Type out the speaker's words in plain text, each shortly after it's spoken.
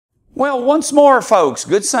Well, once more, folks,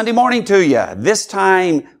 good Sunday morning to you. This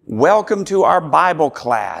time, welcome to our Bible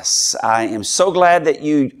class. I am so glad that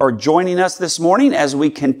you are joining us this morning as we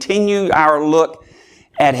continue our look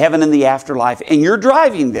at heaven and the afterlife. And you're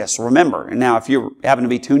driving this, remember. Now, if you happen to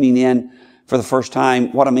be tuning in for the first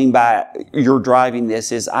time, what I mean by you're driving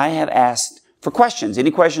this is I have asked for questions. Any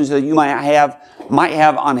questions that you might have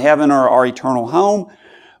on heaven or our eternal home,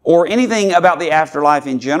 or anything about the afterlife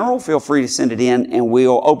in general, feel free to send it in and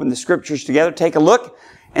we'll open the scriptures together, take a look,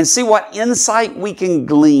 and see what insight we can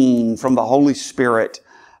glean from the Holy Spirit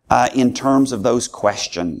in terms of those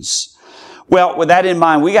questions. Well, with that in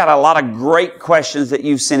mind, we got a lot of great questions that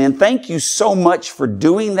you've sent in. Thank you so much for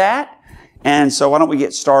doing that. And so why don't we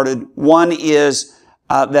get started? One is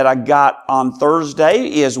that I got on Thursday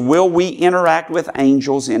is, will we interact with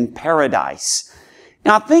angels in paradise?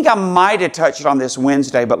 Now, I think I might have touched on this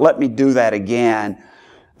Wednesday, but let me do that again.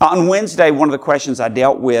 On Wednesday, one of the questions I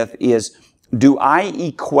dealt with is, do I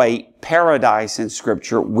equate paradise in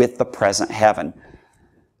Scripture with the present heaven?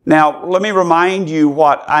 Now, let me remind you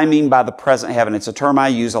what I mean by the present heaven. It's a term I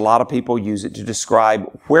use. A lot of people use it to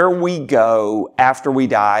describe where we go after we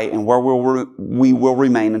die and where we will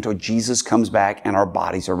remain until Jesus comes back and our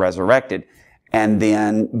bodies are resurrected. And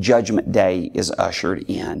then Judgment Day is ushered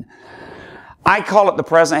in. I call it the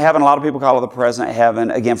present heaven. A lot of people call it the present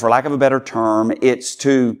heaven. Again, for lack of a better term, it's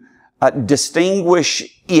to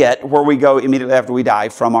distinguish it where we go immediately after we die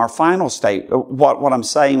from our final state. What I'm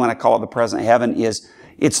saying when I call it the present heaven is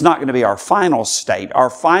it's not going to be our final state.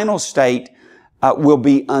 Our final state will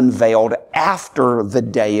be unveiled after the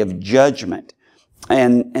day of judgment.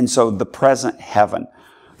 And so the present heaven.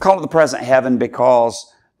 I call it the present heaven because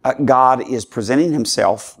God is presenting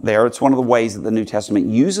Himself there. It's one of the ways that the New Testament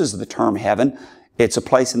uses the term heaven. It's a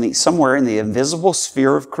place somewhere in the invisible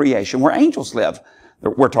sphere of creation where angels live.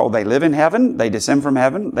 We're told they live in heaven, they descend from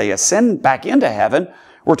heaven, they ascend back into heaven.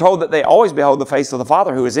 We're told that they always behold the face of the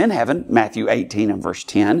Father who is in heaven, Matthew 18 and verse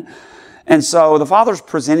 10. And so the Father's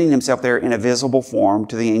presenting Himself there in a visible form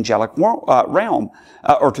to the angelic realm,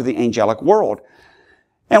 or to the angelic world.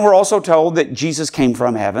 And we're also told that Jesus came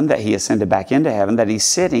from heaven, that He ascended back into heaven, that He's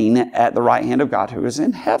sitting at the right hand of God who is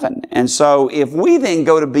in heaven. And so if we then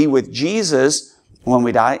go to be with Jesus when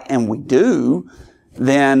we die, and we do,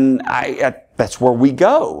 then that's where we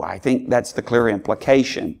go. I think that's the clear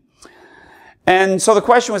implication. And so the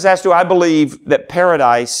question was asked, do I believe that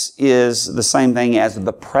paradise is the same thing as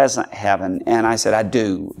the present heaven? And I said, I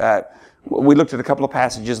do. We looked at a couple of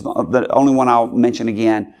passages. The only one I'll mention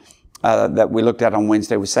again that we looked at on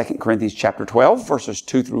Wednesday was 2 Corinthians chapter 12, verses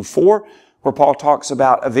 2 through 4, where Paul talks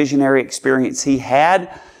about a visionary experience he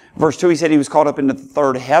had. Verse 2, he said he was caught up into the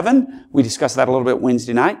third heaven. We discussed that a little bit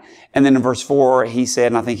Wednesday night. And then in verse 4, he said,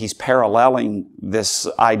 and I think he's paralleling this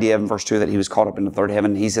idea in verse 2 that he was caught up into the third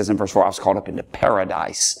heaven. He says in verse 4, I was caught up into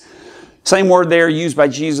paradise. Same word there used by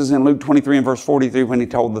Jesus in Luke 23 and verse 43 when He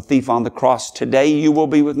told the thief on the cross, today you will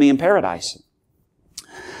be with me in paradise.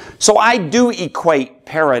 So I do equate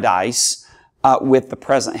paradise with the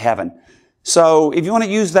present heaven. So if you want to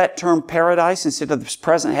use that term paradise instead of the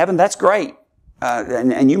present heaven, that's great.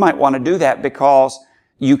 And you might want to do that because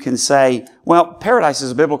you can say, well, paradise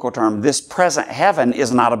is a biblical term. This present heaven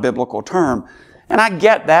is not a biblical term. And I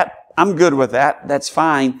get that. I'm good with that. That's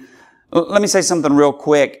fine. Let me say something real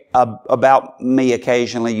quick about me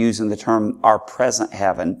occasionally using the term our present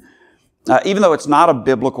heaven. Even though it's not a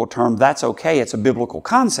biblical term, that's okay. It's a biblical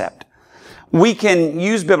concept. We can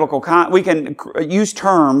use use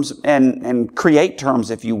terms and create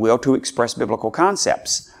terms, if you will, to express biblical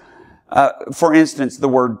concepts. For instance, the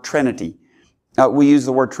word Trinity. We use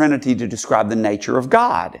the word Trinity to describe the nature of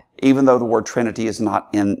God, even though the word Trinity is not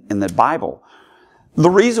in the Bible.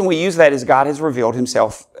 The reason we use that is God has revealed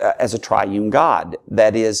Himself as a triune God.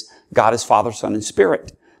 That is, God is Father, Son, and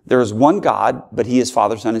Spirit. There is one God, but He is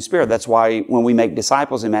Father, Son, and Spirit. That's why when we make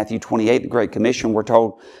disciples in Matthew 28, the Great Commission, we're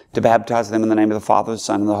told to baptize them in the name of the Father, the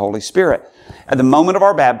Son, and the Holy Spirit. At the moment of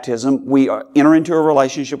our baptism, we enter into a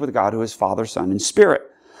relationship with God who is Father, Son, and Spirit.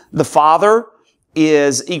 The Father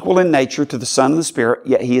is equal in nature to the Son and the Spirit,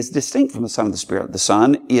 yet He is distinct from the Son and the Spirit. The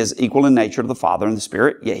Son is equal in nature to the Father and the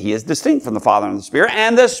Spirit, yet He is distinct from the Father and the Spirit.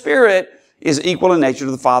 And the Spirit is equal in nature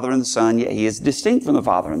to the Father and the Son, yet He is distinct from the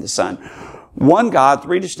Father and the Son. One God,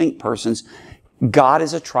 three distinct persons. God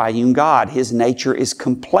is a triune God. His nature is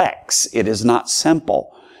complex. It is not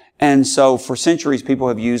simple. And so for centuries, people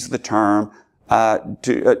have used the term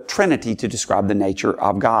Trinity to describe the nature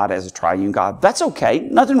of God as a triune God. That's okay.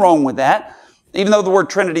 Nothing wrong with that. Even though the word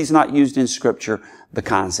Trinity is not used in Scripture, the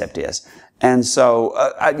concept is. And so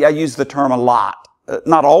I use the term a lot.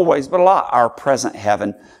 Not always, but a lot. Our present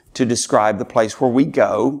heaven to describe the place where we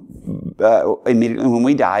go immediately when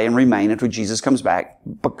we die and remain until Jesus comes back,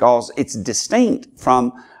 because it's distinct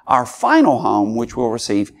from our final home, which we'll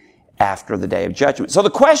receive after the day of judgment. So the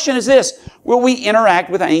question is this: will we interact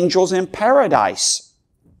with angels in paradise?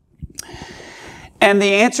 And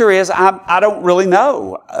the answer is, I don't really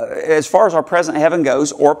know. As far as our present heaven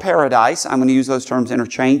goes, or paradise, I'm going to use those terms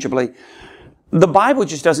interchangeably, the Bible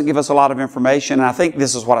just doesn't give us a lot of information. And I think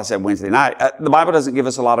this is what I said Wednesday night. The Bible doesn't give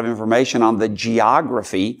us a lot of information on the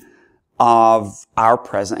geography of our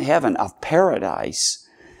present heaven, of paradise.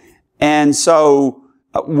 And so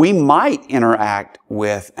we might interact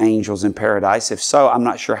with angels in paradise. If so, I'm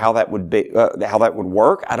not sure how that would be, how that would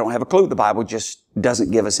work. I don't have a clue. The Bible just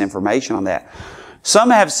doesn't give us information on that.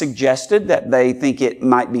 Some have suggested that they think it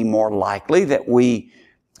might be more likely that we,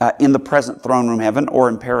 in the present throne room heaven or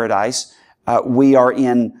in paradise, we are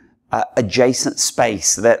in adjacent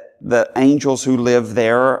space, that the angels who live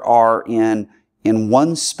there are in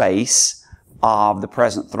one space of the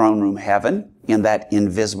present throne room heaven, in that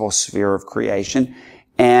invisible sphere of creation.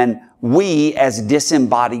 And we, as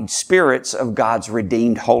disembodied spirits of God's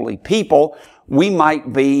redeemed holy people, we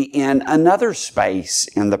might be in another space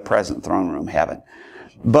in the present throne room heaven.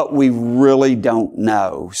 But we really don't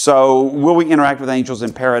know. So will we interact with angels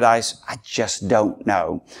in paradise? I just don't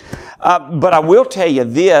know. But I will tell you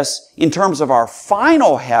this, in terms of our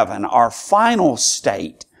final heaven, our final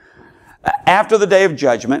state, after the day of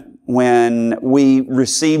judgment, when we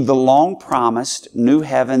receive the long-promised new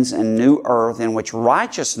heavens and new earth in which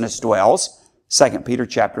righteousness dwells, 2 Peter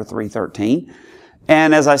chapter 3:13.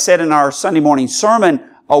 And as I said in our Sunday morning sermon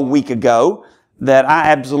a week ago, that I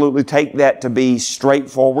absolutely take that to be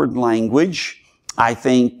straightforward language. I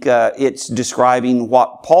think it's describing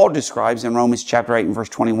what Paul describes in Romans chapter 8 and verse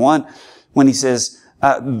 21, when he says,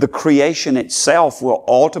 the creation itself will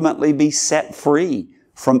ultimately be set free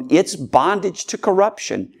from its bondage to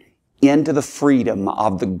corruption into the freedom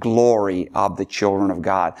of the glory of the children of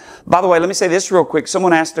God. By the way, let me say this real quick.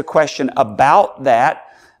 Someone asked a question about that.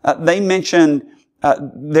 They mentioned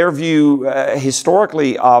their view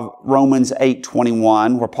historically of Romans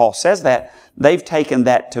 8:21, where Paul says that. They've taken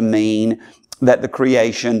that to mean that the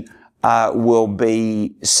creation will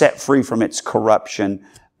be set free from its corruption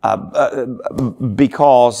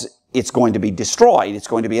because it's going to be destroyed. It's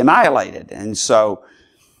going to be annihilated. And so,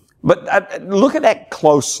 but look at that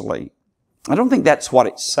closely. I don't think that's what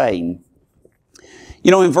it's saying.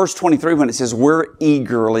 You know, in verse 23, when it says, we're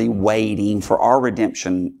eagerly waiting for our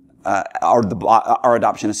redemption, our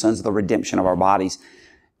adoption as sons of the redemption of our bodies,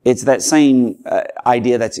 it's that same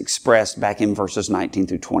idea that's expressed back in verses 19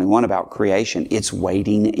 through 21 about creation. It's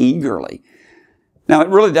waiting eagerly. Now, it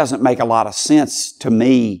really doesn't make a lot of sense to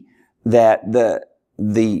me that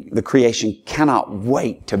the creation cannot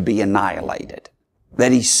wait to be annihilated.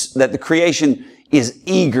 That the creation is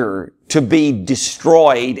eager to be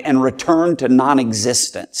destroyed and returned to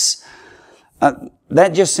non-existence.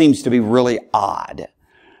 That just seems to be really odd.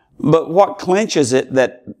 But what clinches it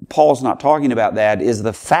that Paul's not talking about that is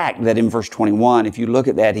the fact that in verse 21, if you look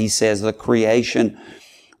at that, he says the creation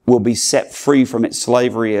will be set free from its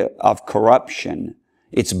slavery of corruption,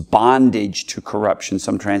 its bondage to corruption,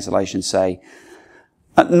 some translations say,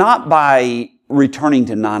 not by returning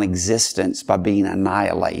to non-existence, by being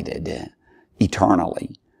annihilated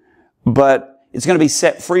eternally, but it's going to be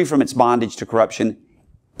set free from its bondage to corruption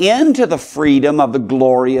into the freedom of the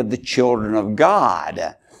glory of the children of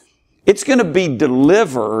God. It's going to be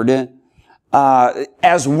delivered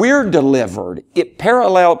as we're delivered.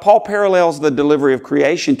 Paul parallels the delivery of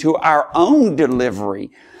creation to our own delivery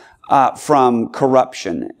from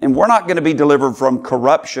corruption. And we're not going to be delivered from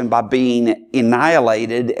corruption by being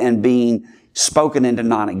annihilated and being spoken into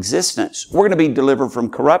non-existence. We're going to be delivered from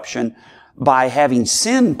corruption by having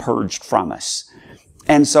sin purged from us.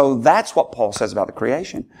 And so that's what Paul says about the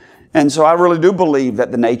creation. And so I really do believe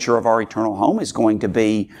that the nature of our eternal home is going to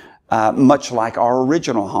be much like our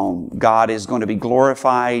original home. God is going to be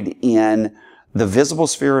glorified in the visible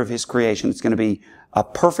sphere of His creation. It's going to be a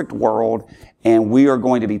perfect world, and we are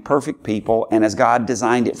going to be perfect people. And as God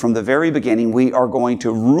designed it from the very beginning, we are going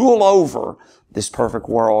to rule over this perfect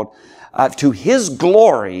world to His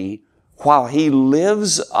glory while He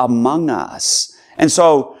lives among us. And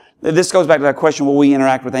so this goes back to that question, will we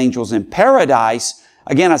interact with angels in paradise?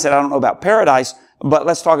 Again, I said I don't know about paradise, but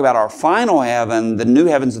let's talk about our final heaven, the new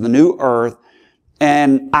heavens and the new earth.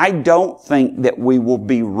 And I don't think that we will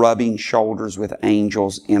be rubbing shoulders with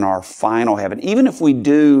angels in our final heaven. Even if we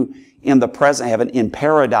do in the present heaven, in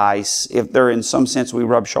paradise, if there in some sense we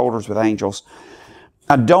rub shoulders with angels,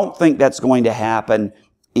 I don't think that's going to happen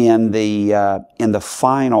in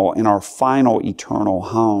our final eternal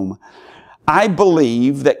home. I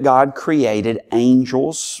believe that God created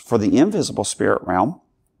angels for the invisible spirit realm,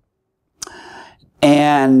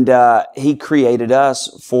 and He created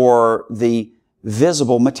us for the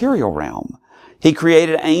visible material realm. He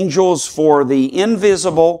created angels for the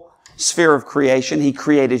invisible sphere of creation. He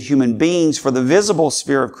created human beings for the visible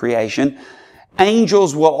sphere of creation.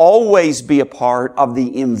 Angels will always be a part of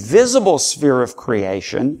the invisible sphere of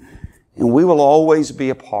creation, and we will always be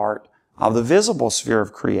a part of the visible sphere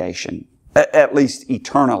of creation, at least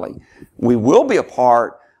eternally. We will be a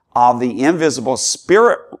part of the invisible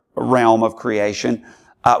spirit realm of creation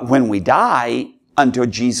when we die, until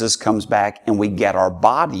Jesus comes back and we get our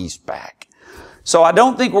bodies back. So I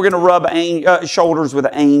don't think we're going to rub shoulders with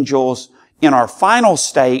angels in our final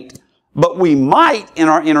state, but we might in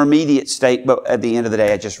our intermediate state, but at the end of the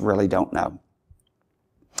day, I just really don't know.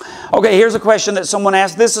 Okay, here's a question that someone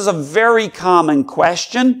asked. This is a very common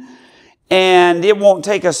question, and it won't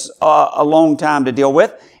take us a long time to deal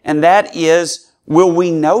with, and that is, will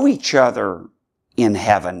we know each other in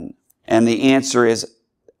heaven? And the answer is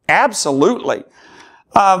absolutely.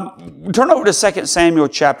 Turn over to 2 Samuel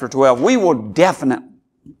chapter 12. We will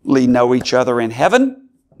definitely know each other in heaven.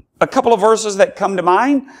 A couple of verses that come to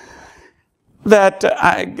mind that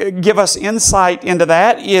give us insight into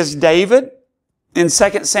that is David in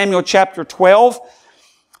 2 Samuel chapter 12.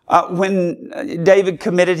 When David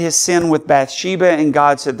committed his sin with Bathsheba, and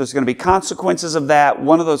God said there's going to be consequences of that.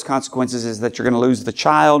 One of those consequences is that you're going to lose the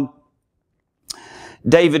child.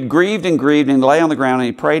 David grieved and lay on the ground, and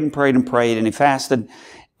he prayed and prayed and prayed, and he fasted,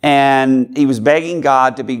 and he was begging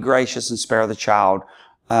God to be gracious and spare the child.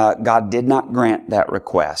 God did not grant that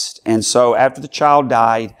request. And so after the child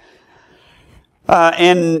died,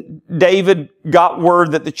 and David got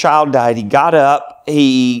word that the child died, he got up,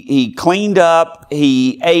 he cleaned up,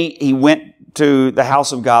 he ate, he went to the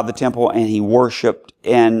house of God, the temple, and he worshiped,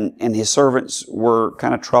 and his servants were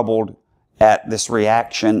kind of troubled at this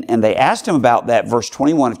reaction, and they asked him about that, verse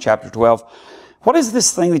 21 of chapter 12. What is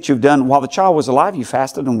this thing that you've done? While the child was alive, you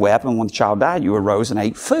fasted and wept, and when the child died, you arose and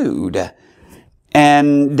ate food.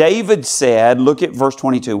 And David said, look at verse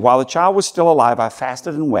 22, while the child was still alive, I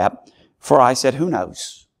fasted and wept, for I said, who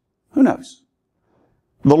knows? Who knows?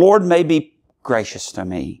 The Lord may be gracious to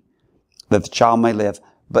me, that the child may live,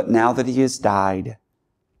 but now that he has died,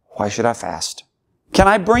 why should I fast? Can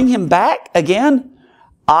I bring him back again?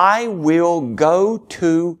 I will go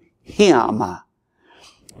to him,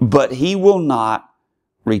 but he will not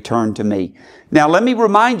return to me. Now, let me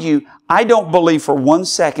remind you, I don't believe for one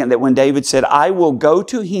second that when David said, I will go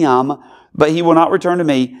to him, but he will not return to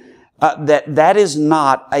me, that is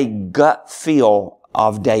not a gut feel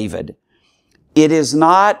of David. It is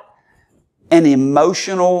not an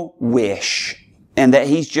emotional wish, and that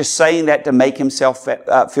he's just saying that to make himself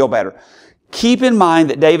feel better. Keep in mind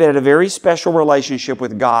that David had a very special relationship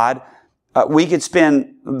with God. We could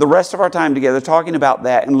spend the rest of our time together talking about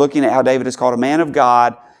that and looking at how David is called a man of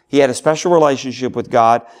God. He had a special relationship with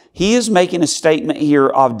God. He is making a statement here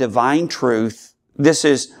of divine truth. This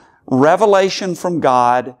is revelation from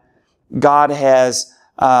God. God has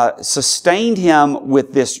sustained him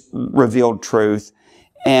with this revealed truth,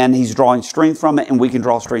 and he's drawing strength from it, and we can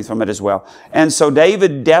draw strength from it as well. And so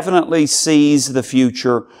David definitely sees the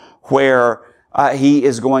future where he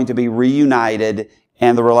is going to be reunited,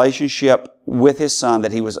 and the relationship with his son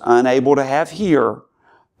that he was unable to have here,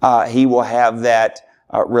 he will have that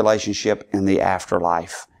relationship in the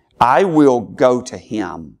afterlife. I will go to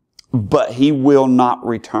him, but he will not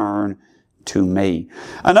return to me.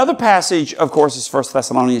 Another passage, of course, is 1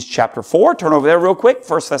 Thessalonians chapter 4. Turn over there real quick.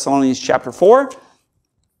 1 Thessalonians chapter 4.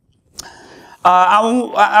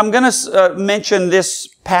 I'm going to mention this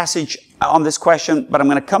passage on this question, but I'm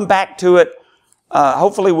going to come back to it.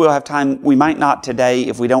 Hopefully we'll have time. We might not today.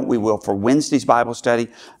 If we don't, we will for Wednesday's Bible study,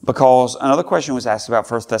 because another question was asked about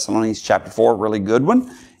 1 Thessalonians chapter 4, a really good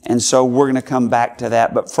one. And so we're going to come back to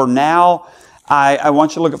that. But for now, I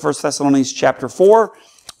want you to look at 1 Thessalonians chapter 4,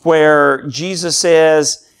 where Jesus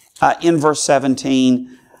says in verse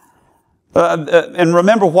 17, and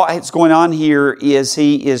remember what's going on here is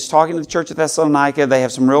he is talking to the church of Thessalonica. They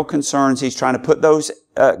have some real concerns. He's trying to put those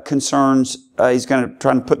concerns, he's going to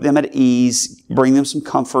try to put them at ease, bring them some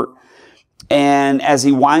comfort. And as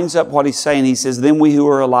he winds up what he's saying, he says, then we who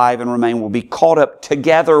are alive and remain will be caught up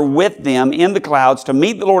together with them in the clouds to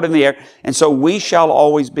meet the Lord in the air. And so we shall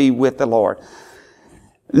always be with the Lord.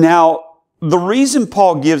 Now, the reason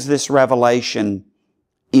Paul gives this revelation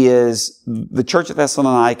is the church of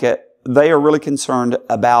Thessalonica, they are really concerned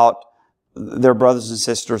about their brothers and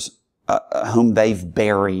sisters whom they've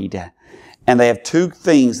buried. and they have two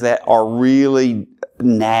things that are really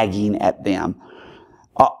nagging at them.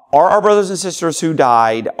 Are our brothers and sisters who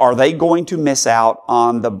died, are they going to miss out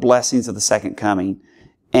on the blessings of the second coming?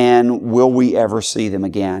 And will we ever see them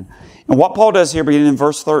again? And what Paul does here, beginning in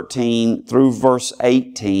verse 13 through verse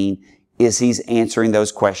 18, is he's answering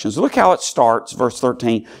those questions. Look how it starts, verse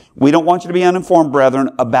 13. We don't want you to be uninformed, brethren,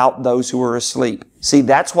 about those who are asleep. See,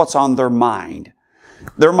 that's what's on their mind.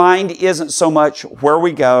 Their mind isn't so much where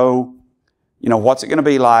we go, what's it going to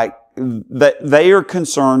be like. That they are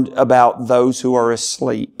concerned about those who are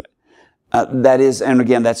asleep. That is, and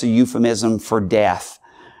again, that's a euphemism for death.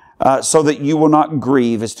 So that you will not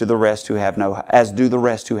grieve as do the rest who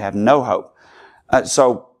have no hope.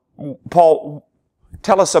 So, Paul,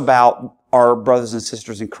 tell us about our brothers and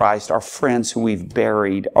sisters in Christ, our friends who we've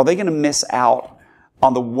buried. Are they going to miss out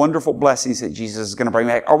on the wonderful blessings that Jesus is going to bring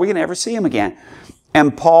back? Are we going to ever see Him again?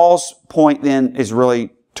 And Paul's point then is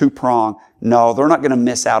really two-pronged. No, they're not going to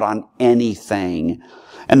miss out on anything.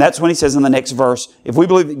 And that's when he says in the next verse, if we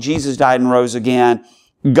believe that Jesus died and rose again,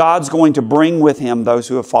 God's going to bring with Him those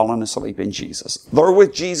who have fallen asleep in Jesus. They're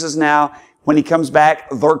with Jesus now. When He comes back,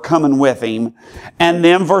 they're coming with Him. And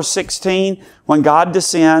then verse 16, when God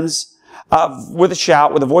descends with a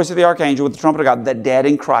shout, with the voice of the archangel, with the trumpet of God, the dead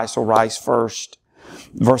in Christ will rise first.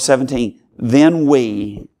 Verse 17, then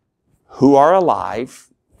we who are alive,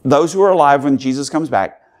 those who are alive when Jesus comes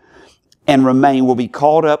back, and remain will be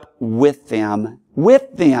caught up with them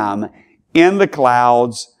in the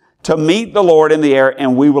clouds to meet the Lord in the air,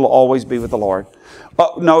 and we will always be with the Lord.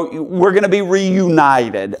 No, we're going to be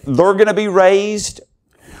reunited. They're going to be raised.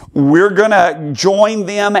 We're going to join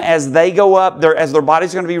them as they go up, as their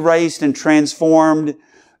bodies are going to be raised and transformed,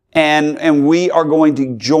 and we are going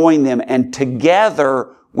to join them, and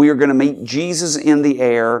together we are going to meet Jesus in the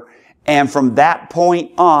air, and from that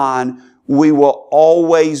point on, we will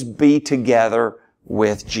always be together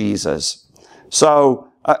with Jesus. So,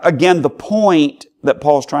 again, the point that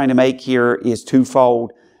Paul's trying to make here is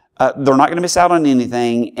twofold. They're not going to miss out on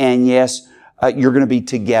anything, and yes, you're going to be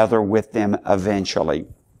together with them eventually.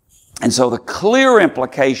 And so the clear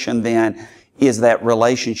implication then is that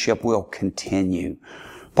relationship will continue.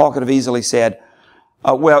 Paul could have easily said,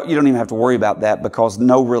 well, you don't even have to worry about that because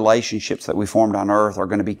no relationships that we formed on earth are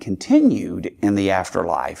going to be continued in the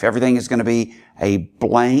afterlife. Everything is going to be a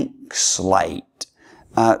blank slate.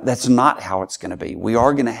 That's not how it's going to be. We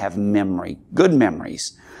are going to have good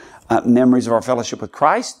memories. Memories of our fellowship with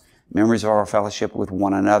Christ, memories of our fellowship with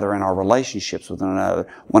one another and our relationships with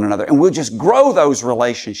one another. And we'll just grow those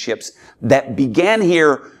relationships that began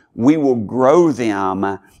here. We will grow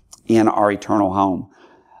them in our eternal home.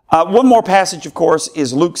 One more passage, of course,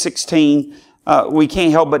 is Luke 16. We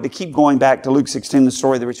can't help but to keep going back to Luke 16, the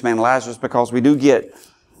story of the rich man and Lazarus, because we do get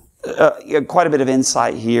quite a bit of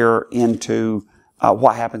insight here into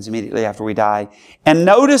what happens immediately after we die. And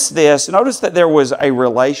notice that there was a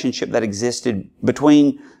relationship that existed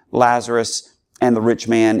between Lazarus and the rich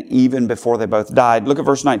man even before they both died. Look at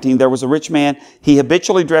verse 19. There was a rich man. He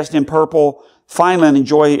habitually dressed in purple, fine linen,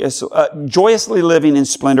 joyously living in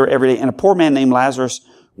splendor every day. And a poor man named Lazarus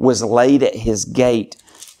was laid at his gate,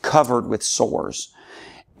 covered with sores,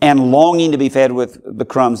 and longing to be fed with the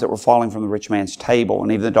crumbs that were falling from the rich man's table.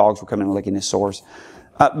 And even the dogs were coming and licking his sores.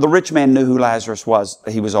 The rich man knew who Lazarus was.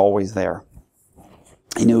 He was always there.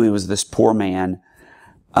 He knew he was this poor man.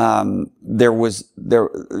 The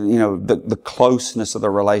closeness of the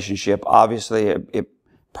relationship. Obviously, it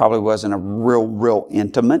probably wasn't a real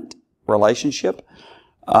intimate relationship,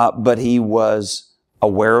 but he was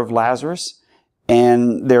aware of Lazarus.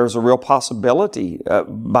 And there's a real possibility,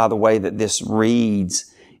 by the way that this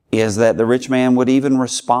reads, is that the rich man would even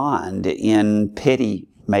respond in pity,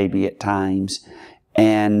 maybe at times,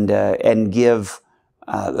 and give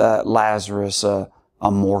Lazarus a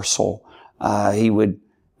morsel. He would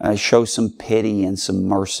show some pity and some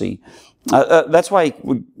mercy. That's why he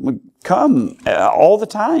would come all the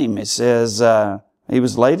time. It says he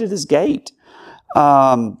was laid at his gate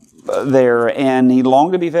there, and he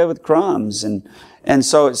longed to be fed with crumbs. And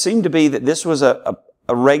so it seemed to be that this was a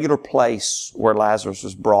regular place where Lazarus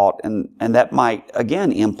was brought, and that might,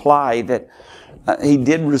 again, imply that he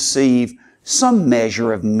did receive some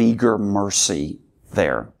measure of meager mercy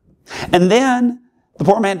there. And then the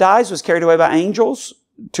poor man dies, was carried away by angels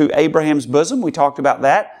to Abraham's bosom. We talked about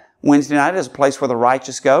that Wednesday night as a place where the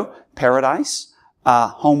righteous go. Paradise,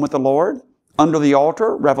 home with the Lord, under the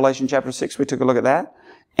altar, Revelation chapter 6, we took a look at that.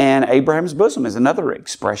 And Abraham's bosom is another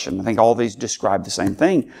expression. I think all these describe the same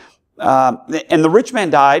thing. And the rich man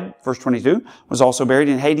died, verse 22, was also buried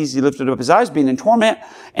in Hades. He lifted up his eyes, being in torment,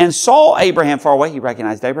 and saw Abraham far away. He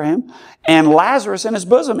recognized Abraham, and Lazarus in his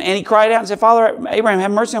bosom. And he cried out and said, Father Abraham,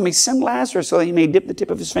 have mercy on me. Send Lazarus so that he may dip the tip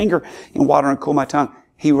of his finger in water and cool my tongue.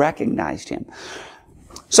 He recognized him.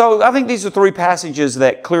 So I think these are three passages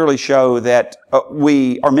that clearly show that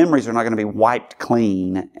our memories are not going to be wiped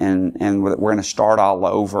clean, and we're going to start all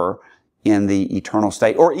over in the eternal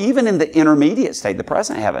state, or even in the intermediate state, the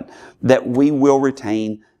present heaven, that we will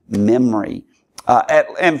retain memory.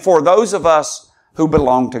 And for those of us who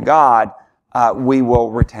belong to God, we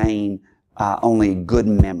will retain only good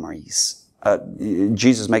memories.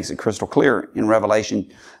 Jesus makes it crystal clear in Revelation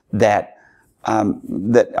that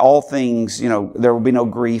all things, there will be no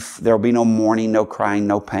grief, there will be no mourning, no crying,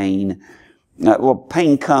 no pain.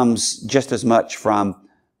 Pain comes just as much from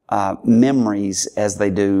memories as they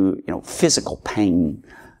do, physical pain.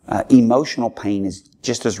 Emotional pain is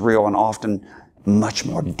just as real and often much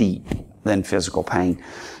more deep than physical pain.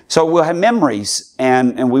 So we'll have memories,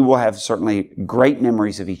 and we will have certainly great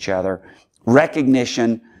memories of each other.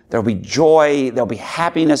 Recognition, there'll be joy, there'll be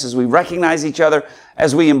happiness as we recognize each other,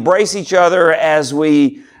 as we embrace each other, as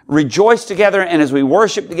we rejoice together, and as we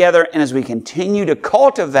worship together, and as we continue to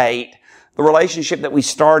cultivate the relationship that we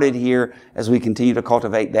started here, as we continue to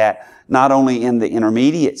cultivate that, not only in the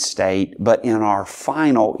intermediate state, but in our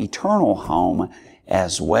final eternal home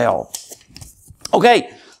as well.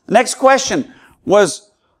 Okay, the next question was,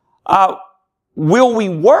 will we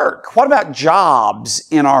work? What about jobs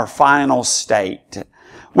in our final state?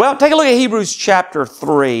 Well, take a look at Hebrews chapter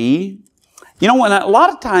 3. A lot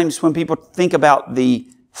of times when people think about the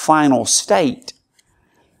final state,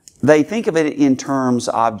 they think of it in terms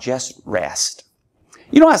of just rest.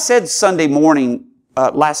 I said last Sunday morning,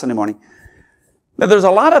 that there's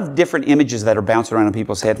a lot of different images that are bouncing around in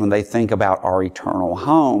people's head when they think about our eternal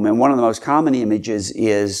home. And one of the most common images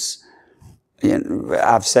is,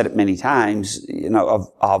 I've said it many times,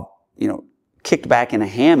 of kicked back in a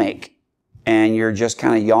hammock and you're just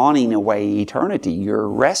kind of yawning away eternity. You're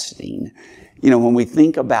resting. When we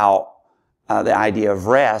think about the idea of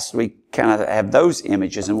rest, we kind of have those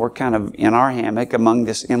images, and we're kind of in our hammock among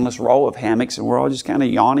this endless row of hammocks, and we're all just kind of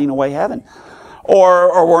yawning away heaven.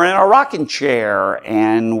 Or we're in a rocking chair,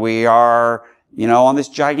 and we are, on this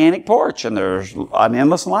gigantic porch, and there's an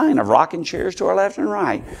endless line of rocking chairs to our left and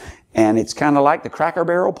right. And it's kind of like the Cracker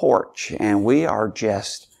Barrel porch, and we are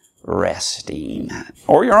just resting.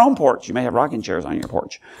 Or your own porch. You may have rocking chairs on your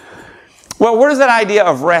porch. Well, where does that idea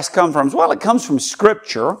of rest come from? Well, it comes from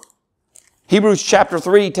Scripture. Hebrews chapter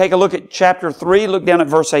 3, take a look at chapter 3, look down at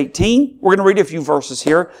verse 18. We're going to read a few verses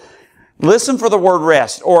here. Listen for the word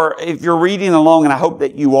rest, or if you're reading along, and I hope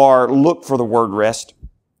that you are, look for the word rest.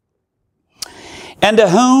 And to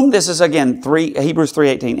whom, this is again Hebrews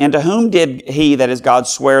 3:18, and to whom did he, that is God,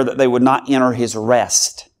 swear that they would not enter his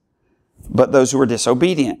rest, but those who were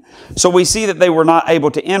disobedient? So we see that they were not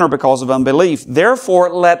able to enter because of unbelief.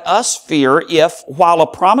 Therefore, let us fear if, while a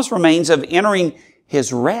promise remains of entering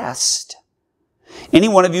his rest, any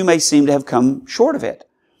one of you may seem to have come short of it.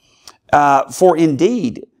 For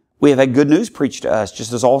indeed, we have had good news preached to us,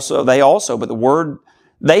 just as they also, but the word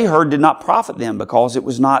they heard did not profit them, because it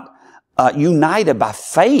was not united by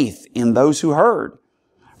faith in those who heard.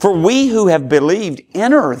 For we who have believed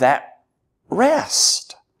enter that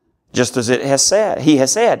rest, just as he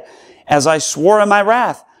has said, as I swore in my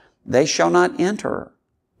wrath, they shall not enter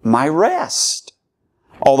my rest,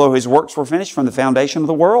 although his works were finished from the foundation of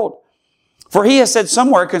the world. For he has said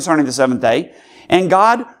somewhere concerning the seventh day, and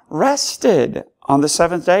God rested on the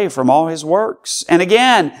seventh day from all his works. And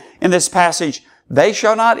again, in this passage, they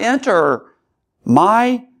shall not enter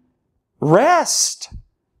my rest.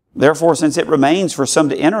 Therefore, since it remains for some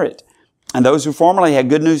to enter it, and those who formerly had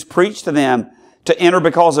good news preached to them to enter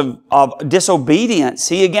because of disobedience,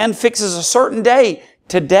 he again fixes a certain day,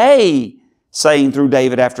 today, saying through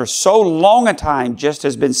David, after so long a time, just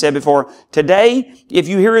has been said before, today, if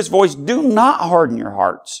you hear his voice, do not harden your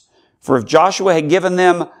hearts. For if Joshua had given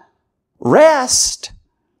them rest,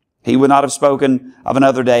 he would not have spoken of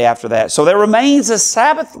another day after that. So there remains a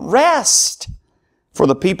Sabbath rest for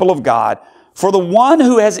the people of God. For the one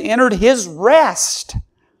who has entered his rest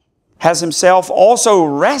has himself also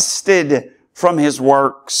rested from his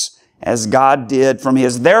works, as God did from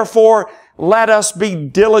his. Therefore, let us be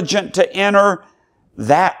diligent to enter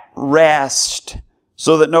that rest,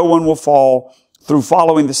 so that no one will fall through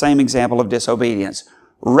following the same example of disobedience.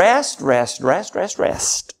 Rest, rest, rest, rest,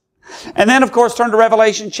 rest. And then, of course, turn to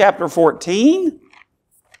Revelation chapter 14.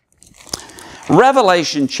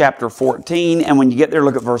 Revelation chapter 14, and when you get there,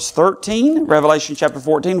 look at verse 13. Revelation chapter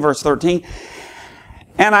 14, verse 13.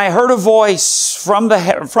 And I heard a voice from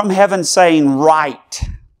heaven saying, write,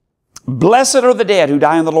 blessed are the dead who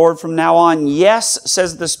die in the Lord from now on. Yes,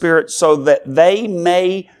 says the Spirit, so that they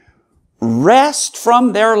may rest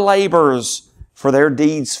from their labors, for their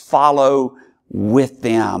deeds follow with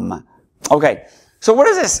them. Okay, so where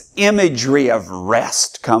does this imagery of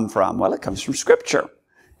rest come from? Well, it comes from Scripture.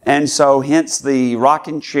 And so hence the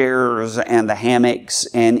rocking chairs and the hammocks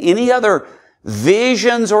and any other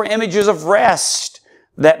visions or images of rest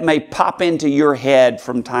that may pop into your head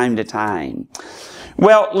from time to time.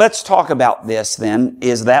 Well, let's talk about this then.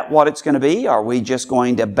 Is that what it's going to be? Are we just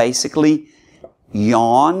going to basically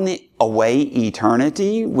yawn away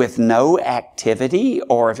eternity with no activity?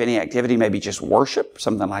 Or if any activity, maybe just worship,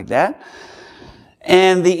 something like that?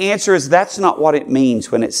 And the answer is that's not what it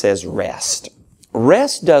means when it says rest.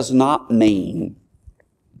 Rest does not mean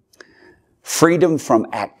freedom from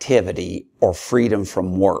activity or freedom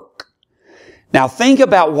from work. Now think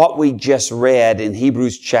about what we just read in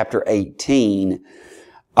Hebrews chapter 18,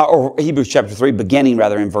 or Hebrews chapter 3, beginning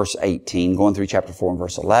rather in verse 18, going through chapter 4 and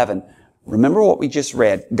verse 11. Remember what we just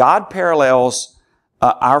read. God parallels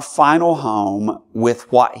our final home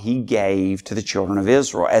with what He gave to the children of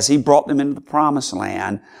Israel. As He brought them into the promised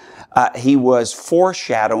land, He was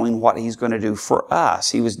foreshadowing what He's going to do for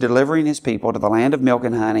us. He was delivering His people to the land of milk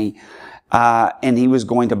and honey, and He was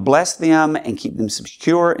going to bless them and keep them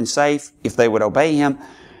secure and safe if they would obey Him.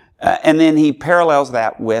 And then He parallels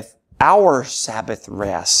that with our Sabbath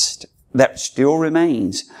rest that still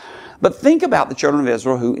remains. But think about the children of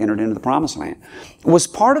Israel who entered into the promised land. Was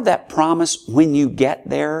part of that promise, when you get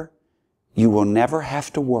there, you will never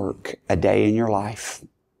have to work a day in your life?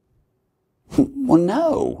 Well,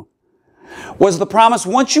 no. Was the promise,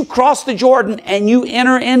 once you cross the Jordan and you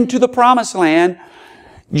enter into the promised land,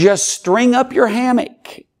 just string up your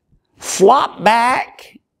hammock, flop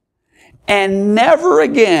back, and never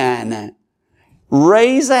again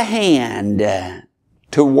raise a hand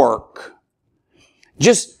to work?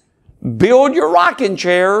 Just build your rocking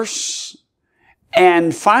chairs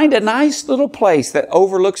and find a nice little place that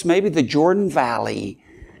overlooks maybe the Jordan Valley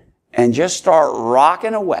and just start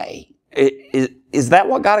rocking away. Is that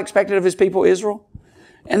what God expected of His people, Israel?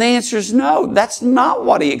 And the answer is no, that's not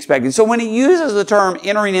what He expected. So when He uses the term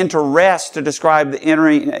entering into rest to describe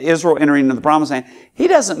Israel entering into the promised land, He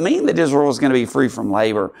doesn't mean that Israel is going to be free from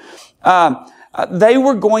labor. They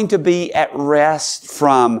were going to be at rest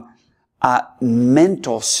from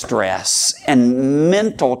mental stress and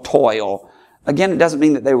mental toil. Again, it doesn't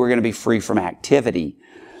mean that they were going to be free from activity.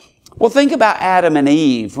 Well, think about Adam and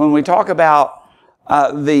Eve. When we talk about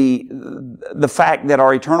the fact that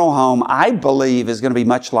our eternal home, I believe, is going to be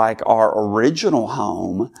much like our original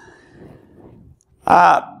home.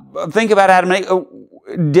 Think about Adam and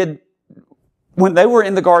Eve. When they were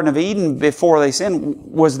in the Garden of Eden before they sinned,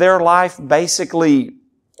 was their life basically,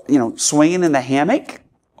 swinging in the hammock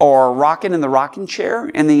or rocking in the rocking chair?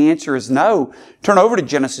 And the answer is no. Turn over to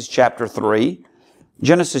Genesis chapter 3.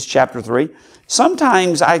 Genesis chapter 3.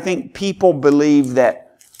 Sometimes I think people believe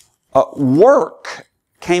that work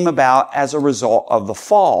came about as a result of the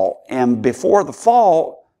fall. And before the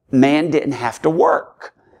fall, man didn't have to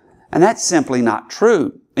work. And that's simply not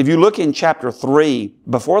true. If you look in chapter 3,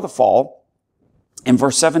 before the fall, in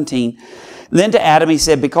verse 17, then to Adam he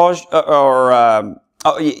said, because you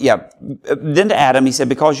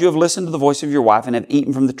have listened to the voice of your wife and have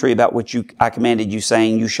eaten from the tree about which I commanded you,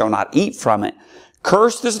 saying, you shall not eat from it.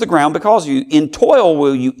 Cursed is the ground because of you. In toil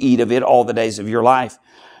will you eat of it all the days of your life.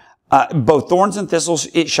 Both thorns and thistles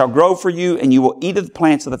it shall grow for you, and you will eat of the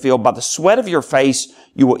plants of the field. By the sweat of your face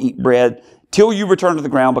you will eat bread, till you return to the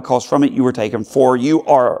ground, because from it you were taken. For you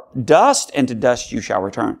are dust, and to dust you shall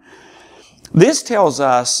return. This tells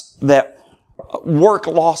us that work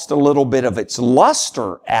lost a little bit of its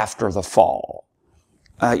luster after the fall.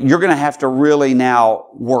 You're going to have to really now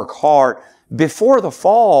work hard. Before the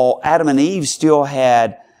fall, Adam and Eve still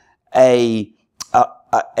had a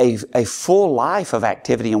full life of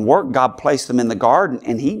activity and work. God placed them in the garden,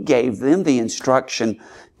 and He gave them the instruction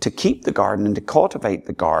to keep the garden and to cultivate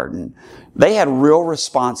the garden. They had real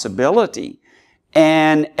responsibility.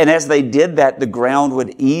 And as they did that, the ground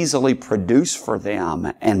would easily produce for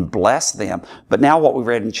them and bless them. But now what we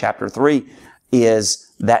read in chapter 3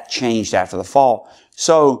 is that changed after the fall.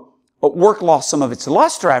 So work lost some of its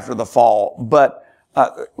luster after the fall, but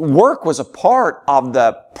work was a part of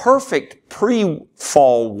the perfect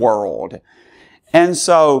pre-fall world. And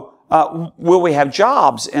so will we have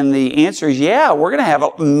jobs? And the answer is yeah, we're going to have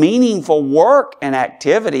a meaningful work and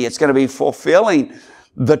activity. It's going to be fulfilling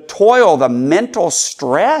the toil, the mental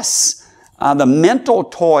stress, the mental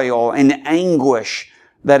toil and anguish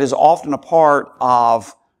that is often a part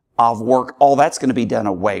of work, all that's going to be done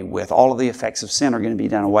away with. All of the effects of sin are going to be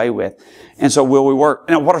done away with. And so will we work?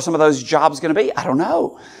 Now, what are some of those jobs going to be? I don't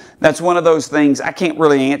know. That's one of those things I can't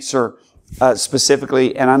really answer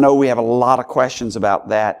specifically, and I know we have a lot of questions about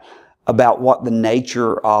that, about what the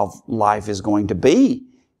nature of life is going to be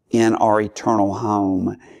in our eternal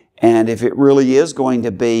home. And if it really is going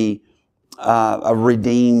to be a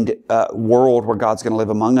redeemed world where God's going to live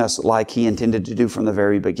among us like He intended to do from the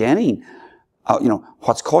very beginning.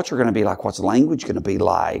 What's culture going to be like? What's language going to be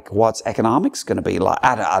like? What's economics going to be like?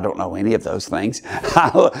 I don't know any of those things.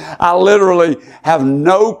 I literally have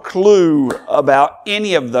no clue about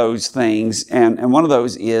any of those things. And one of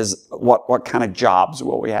those is what kind of jobs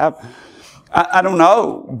will we have? I don't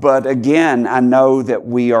know. But again, I know that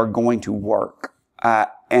we are going to work.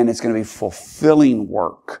 And it's going to be fulfilling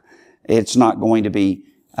work. It's not going to be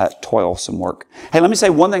toilsome work. Hey, let me say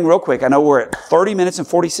one thing real quick. I know we're at 30 minutes and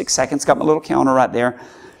 46 seconds. Got my little counter right there.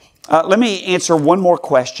 Let me answer one more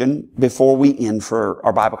question before we end for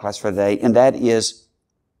our Bible class for the day. And that is,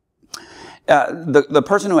 the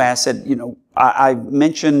person who asked said, I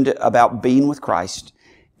mentioned about being with Christ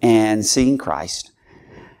and seeing Christ.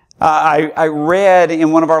 I read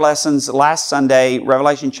in one of our lessons last Sunday,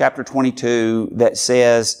 Revelation chapter 22, that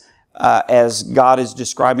says, as God is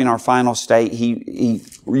describing our final state, He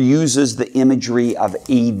uses the imagery of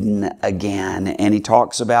Eden again. And He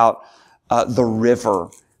talks about the river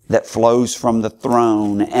that flows from the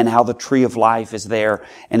throne and how the tree of life is there.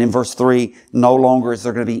 And in verse 3, no longer is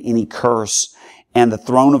there going to be any curse. And the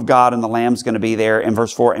throne of God and the Lamb's going to be there. In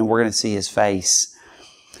verse 4, and we're going to see His face.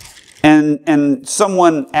 And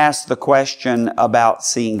someone asked the question about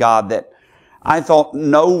seeing God that I thought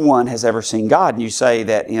no one has ever seen God. And you say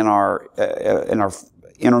that in our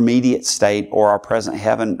intermediate state or our present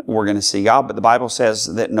heaven, we're going to see God. But the Bible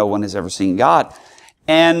says that no one has ever seen God.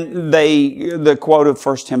 And the quote of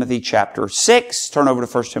 1 Timothy chapter 6, turn over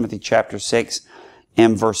to 1 Timothy chapter 6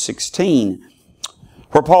 and verse 16,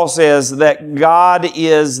 where Paul says that God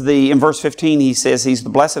is in verse 15, he says He's the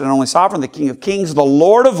blessed and only sovereign, the King of kings, the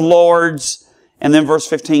Lord of lords. And then verse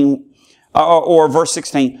 15, or verse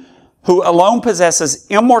 16, who alone possesses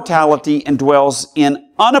immortality and dwells in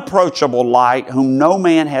unapproachable light, whom no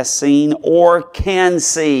man has seen or can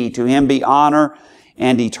see. To Him be honor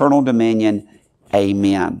and eternal dominion.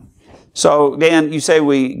 Amen. So, Dan, you say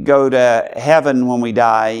we go to heaven when we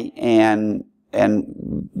die and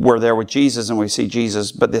we're there with Jesus and we see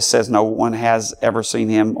Jesus, but this says no one has ever seen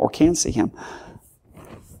Him or can see Him.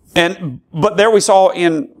 But there we saw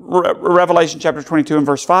in Revelation chapter 22 and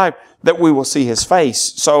verse 5 that we will see His face.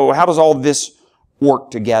 So how does all this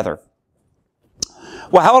work together?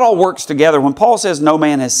 Well, how it all works together, when Paul says no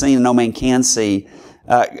man has seen and no man can see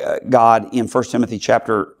God in 1 Timothy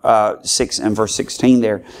chapter 6 and verse 16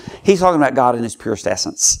 there, he's talking about God in His purest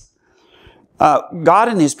essence. God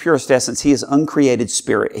in His purest essence, He is uncreated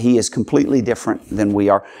spirit. He is completely different than we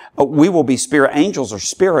are. We will be spirit. Angels are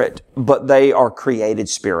spirit, but they are created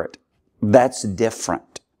spirit. That's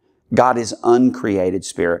different. God is uncreated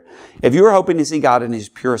spirit. If you're hoping to see God in His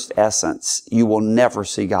purest essence, you will never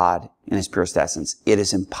see God in His purest essence. It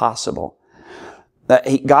is impossible.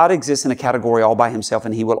 God exists in a category all by Himself,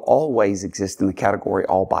 and He will always exist in the category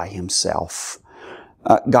all by Himself.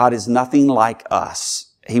 God is nothing like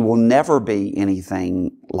us. He will never be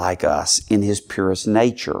anything like us in His purest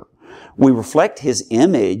nature. We reflect His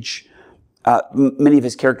image. Many of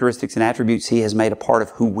His characteristics and attributes He has made a part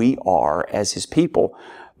of who we are as His people.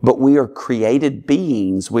 But we are created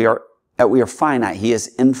beings. We are finite. He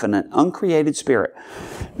is infinite, uncreated spirit.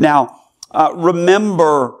 Now,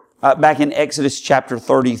 remember back in Exodus chapter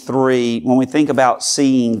 33, when we think about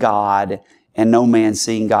seeing God and no man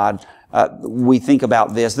seeing God, we think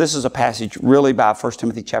about this. This is a passage really by 1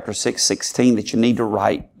 Timothy chapter 6, 16 that you need to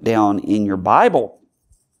write down in your Bible.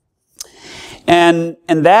 And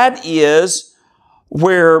that is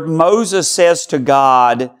where Moses says to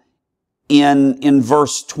God in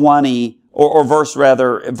verse 20, or verse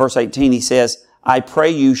 18, he says, I pray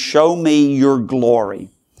you show me your glory.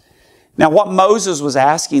 Now, what Moses was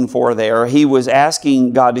asking for there, he was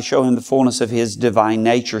asking God to show him the fullness of His divine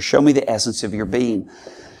nature. Show me the essence of your being.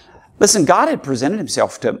 Listen, God had presented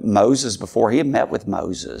Himself to Moses before. He had met with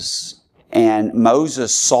Moses. And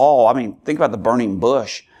Moses saw, think about the burning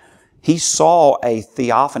bush. He saw a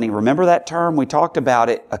theophany. Remember that term? We talked about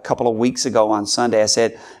it a couple of weeks ago on Sunday. I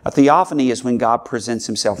said a theophany is when God presents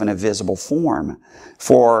Himself in a visible form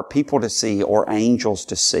for people to see or angels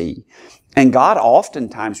to see. And God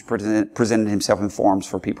oftentimes presented Himself in forms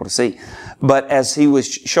for people to see. But as He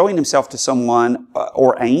was showing Himself to someone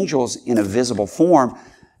or angels in a visible form,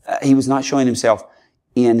 He was not showing Himself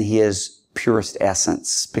in His purest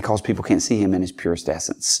essence, because people can't see Him in His purest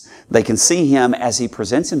essence. They can see Him as He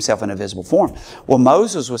presents Himself in a visible form. Well,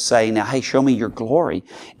 Moses was saying, now, hey, show me your glory.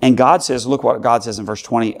 And God says, look what God says in verse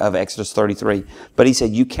 20 of Exodus 33. But He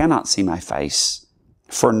said, you cannot see my face,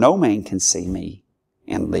 for no man can see me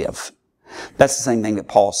and live. That's the same thing that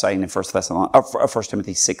Paul's saying in 1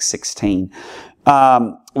 Timothy 6:16.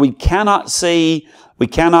 We cannot see, we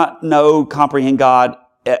cannot know, comprehend God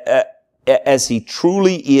as He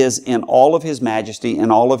truly is in all of His majesty and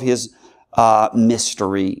all of His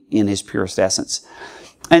mystery in His purest essence.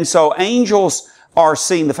 And so angels are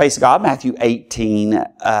seeing the face of God, Matthew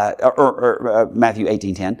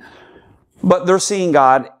 18:10. But they're seeing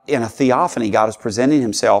God in a theophany. God is presenting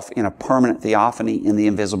Himself in a permanent theophany in the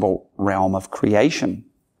invisible realm of creation,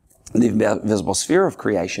 the invisible sphere of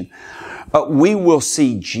creation. We will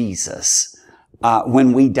see Jesus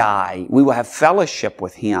when we die. We will have fellowship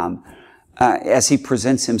with Him as He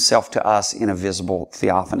presents Himself to us in a visible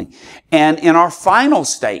theophany. And in our final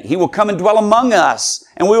state, He will come and dwell among us,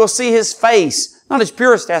 and we will see His face, not His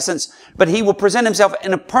purest essence, but He will present Himself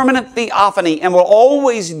in a permanent theophany and will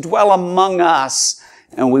always dwell among us,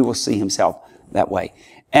 and we will see Himself that way.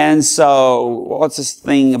 And so, what's this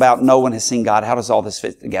thing about no one has seen God? How does all this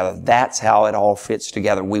fit together? That's how it all fits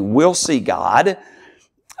together. We will see God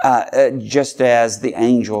just as the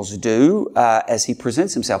angels do, as He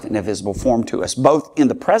presents Himself in a visible form to us, both in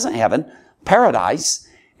the present heaven, paradise,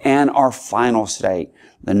 and our final state,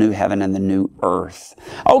 the new heaven and the new earth.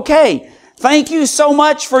 Okay. Thank you so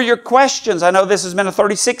much for your questions. I know this has been a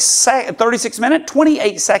 36-minute,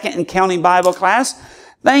 28-second and counting Bible class.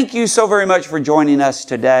 Thank you so very much for joining us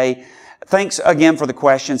today. Thanks again for the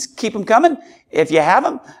questions. Keep them coming. If you have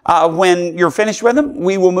them, when you're finished with them,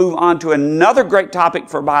 we will move on to another great topic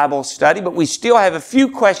for Bible study, but we still have a few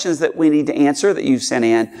questions that we need to answer that you've sent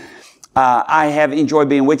in. I have enjoyed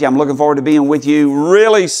being with you. I'm looking forward to being with you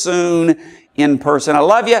really soon in person. I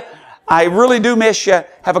love you. I really do miss you.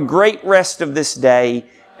 Have a great rest of this day,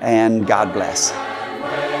 and God bless.